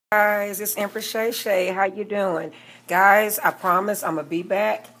Guys, it's Empresssheashea. How you doing? Guys, I promise I'm going to be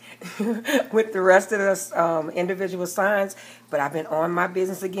back with the rest of the individual signs, but I've been on my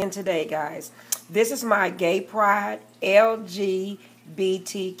business again today, guys. This is my Gay Pride LGBTQ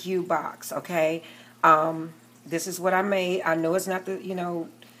box, okay? This is what I made. I know it's not I know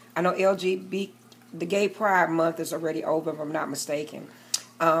the Gay Pride month is already over, if I'm not mistaken.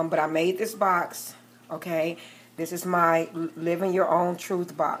 But I made this box, okay? This is my Living Your Own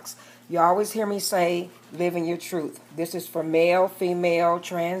Truth box. You always hear me say, living your truth. This is for male, female,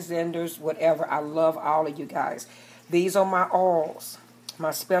 transgenders, whatever. I love all of you guys. These are my alls,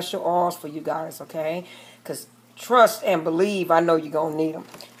 my special alls for you guys, okay? Because trust and believe, I know you're going to need them.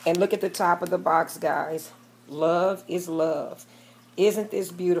 And look at the top of the box, guys. Love is love. Isn't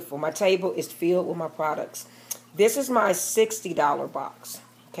this beautiful? My table is filled with my products. This is my $60 box,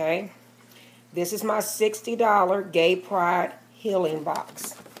 okay? This is my $60 Gay Pride healing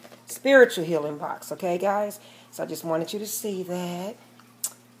box. Spiritual healing box, okay, guys? So I just wanted you to see that.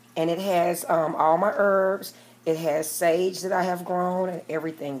 And it has all my herbs. It has sage that I have grown and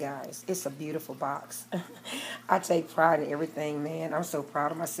everything, guys. It's a beautiful box. I take pride in everything, man. I'm so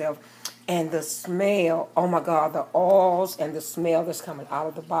proud of myself. And the smell, oh my God, the oils and the smell that's coming out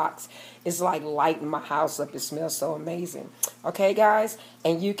of the box is like lighting my house up. It smells so amazing. Okay, guys?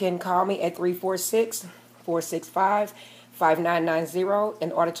 And you can call me at 346-465-5990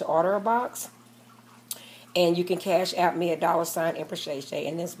 in order to order a box. And you can cash out me at $Empresssheashea.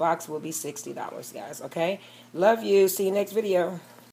 And this box will be $60, guys. Okay? Love you. See you next video.